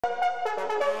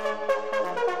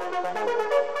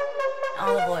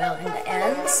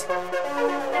sides.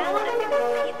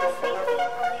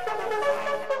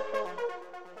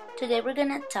 Today we're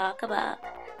gonna talk about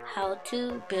how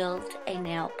to build a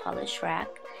nail polish rack,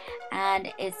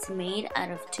 and it's made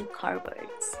out of 2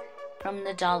 cardboards from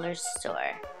the dollar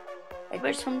store.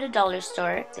 Cardboards from the dollar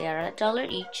store, they are $1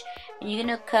 each, and you're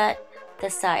gonna cut the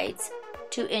sides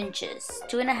 2 inches,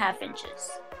 2.5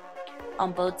 inches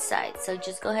on both sides. So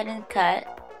just go ahead and cut,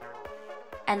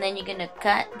 and then you're gonna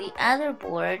cut the other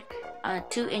board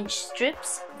 2-inch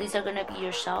strips. These are gonna be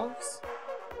your shelves.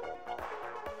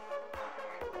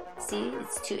 See,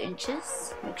 it's 2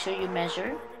 inches. Make sure you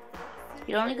measure.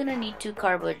 You're only gonna need 2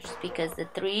 cardboards because the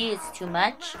 3 is too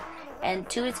much, and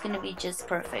 2 is gonna be just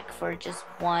perfect for just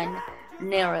one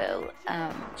narrow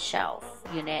shelf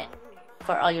unit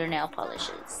for all your nail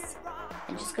polishes.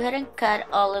 And just go ahead and cut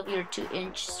all of your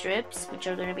 2-inch strips, which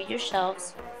are gonna be your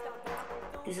shelves.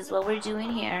 This is what we're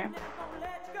doing here.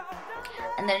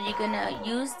 And then you're gonna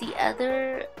use the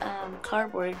other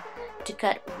cardboard to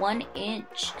cut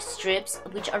 1-inch strips,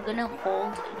 which are gonna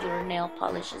hold your nail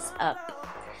polishes up,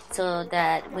 so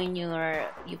that when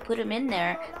you put them in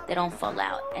there, they don't fall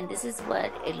out. And this is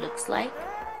what it looks like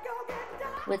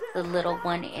with the little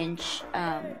 1-inch.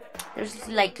 There's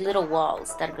like little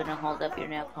walls that are gonna hold up your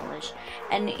nail polish.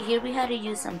 And here we had to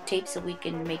use some tape so we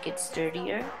can make it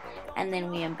sturdier, and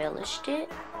then we embellished it.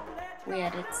 We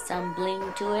added some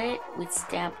bling to it. We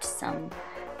stamped some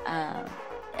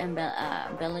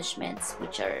embellishments,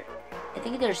 which are, I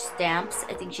think they're stamps.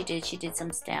 I think she did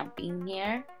some stamping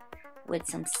here with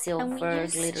some silver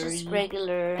glittery just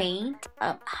regular paint,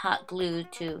 hot glue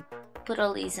to put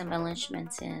all these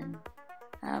embellishments in.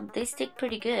 They stick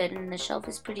pretty good, and the shelf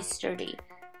is pretty sturdy.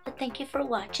 But thank you for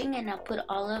watching, and I'll put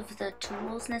all of the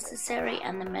tools necessary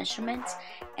and the measurements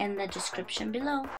in the description below.